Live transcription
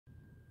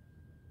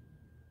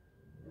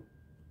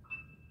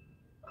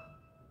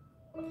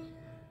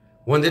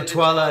When the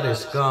twilight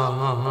is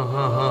gone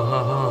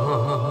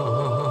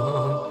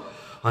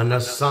and the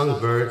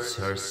songbirds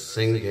are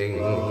singing,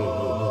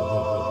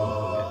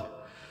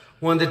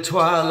 when the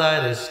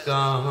twilight is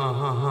gone,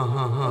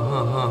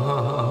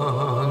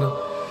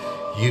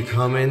 you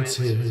come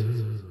into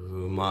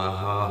my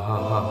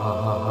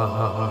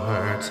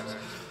heart,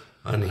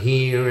 and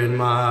here in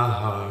my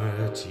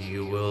heart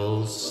you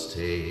will stay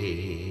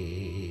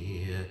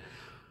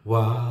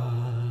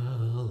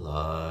while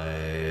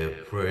I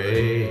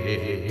pray.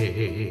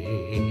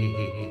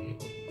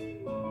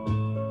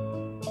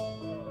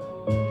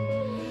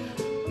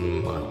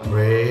 My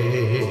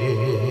prayer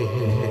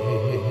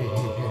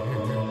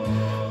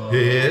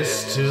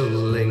is to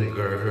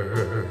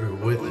linger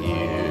with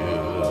you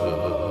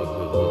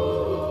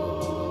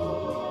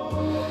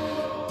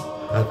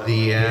at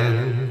the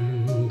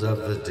end of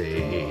the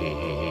day,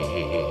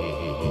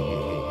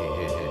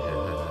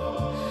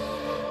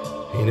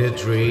 in a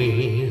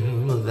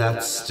dream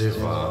that's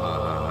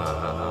divine.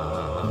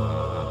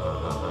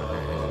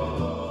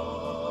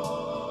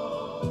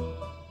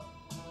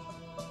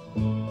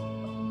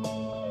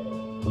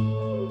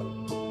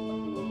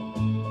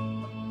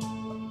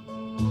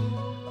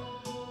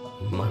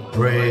 My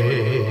prayer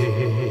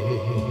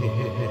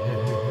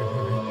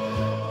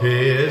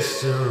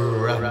is a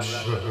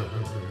rapture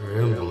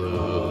in blue,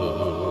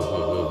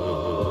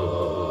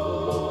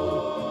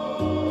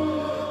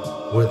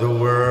 with the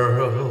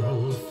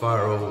world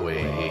far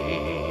away,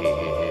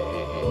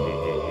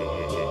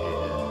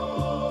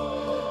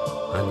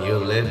 and your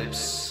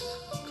lips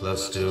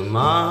close to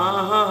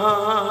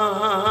mine.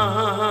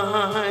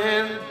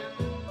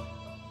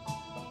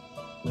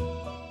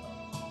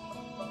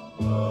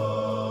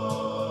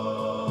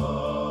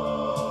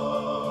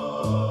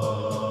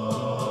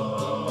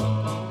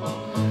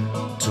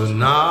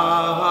 Tonight,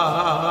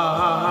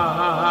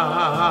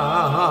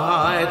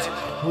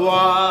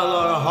 while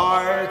our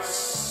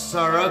hearts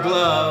are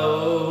aglow,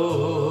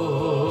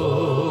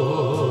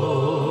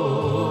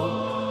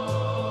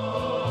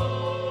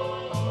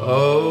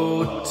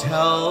 oh,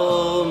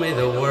 tell me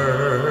the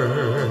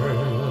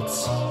words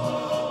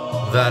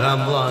that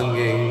I'm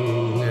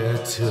longing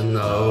to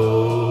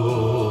know.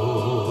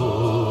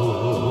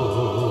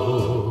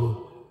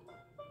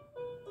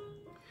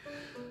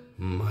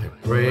 My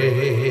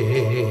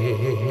prayer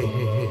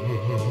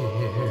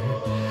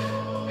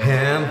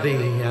and the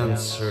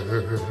answer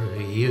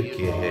you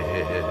give,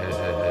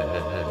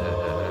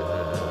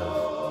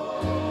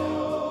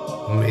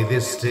 may they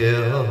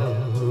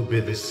still be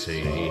the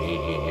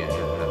same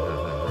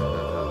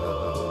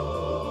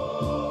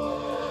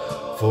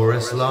for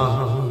as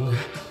long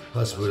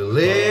as we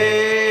live,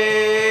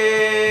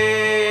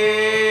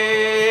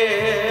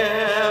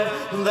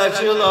 that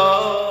you'll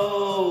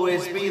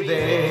always be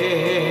there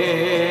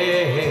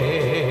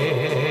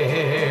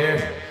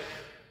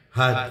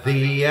at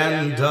the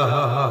end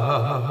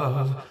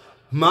of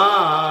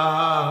my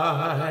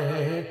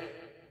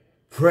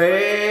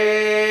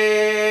prayer.